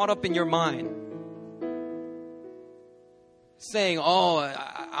busy, caught up in your mind, saying, oh,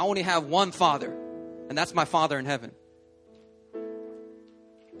 I only have one Father, and that's my Father in heaven.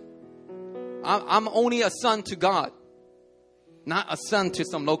 I'm only a son to God, not a son to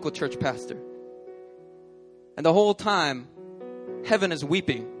some local church pastor. And the whole time, heaven is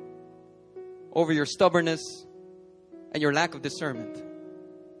weeping over your stubbornness and your lack of discernment.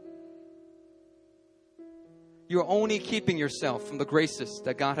 You're only keeping yourself from the graces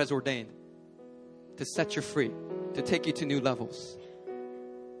that God has ordained to set you free, to take you to new levels.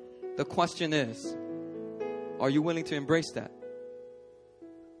 The question is, are you willing to embrace that?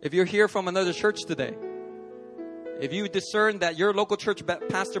 If you're here from another church today, if you discern that your local church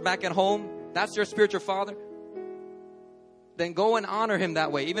pastor back at home, that's your spiritual father, then go and honor him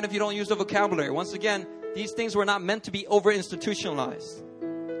that way, even if you don't use the vocabulary. Once again, these things were not meant to be over-institutionalized.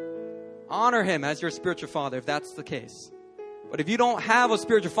 Honor him as your spiritual father if that's the case. But if you don't have a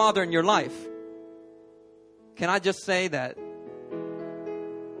spiritual father in your life, can I just say that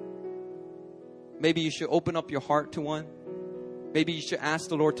maybe you should open up your heart to one? Maybe you should ask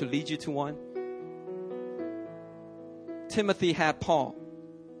the Lord to lead you to one. Timothy had Paul.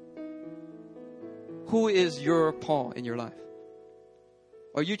 Who is your Paul in your life?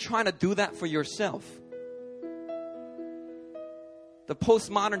 Are you trying to do that for yourself? The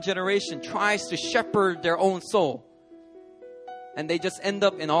postmodern generation tries to shepherd their own soul, and they just end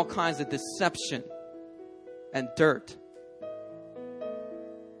up in all kinds of deception and dirt.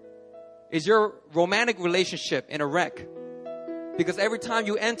 Is your romantic relationship in a wreck? Because every time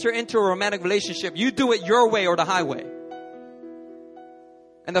you enter into a romantic relationship, you do it your way or the highway.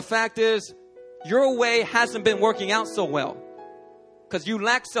 And the fact is, your way hasn't been working out so well because you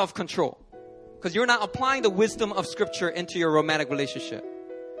lack self-control. Because you're not applying the wisdom of Scripture into your romantic relationship.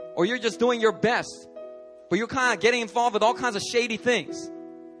 Or you're just doing your best, but you're kind of getting involved with all kinds of shady things.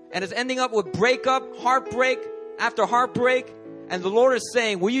 And it's ending up with breakup, heartbreak after heartbreak. And the Lord is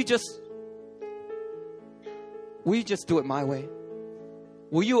saying, will you just do it my way?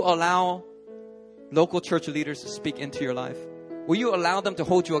 Will you allow local church leaders to speak into your life? Will you allow them to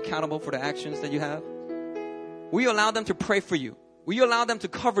hold you accountable for the actions that you have? Will you allow them to pray for you? Will you allow them to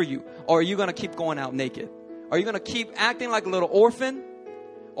cover you? Or are you going to keep going out naked? Are you going to keep acting like a little orphan?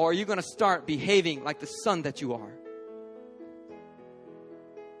 Or are you going to start behaving like the son that you are?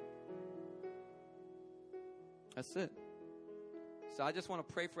 That's it. So I just want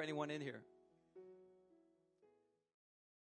to pray for anyone in here.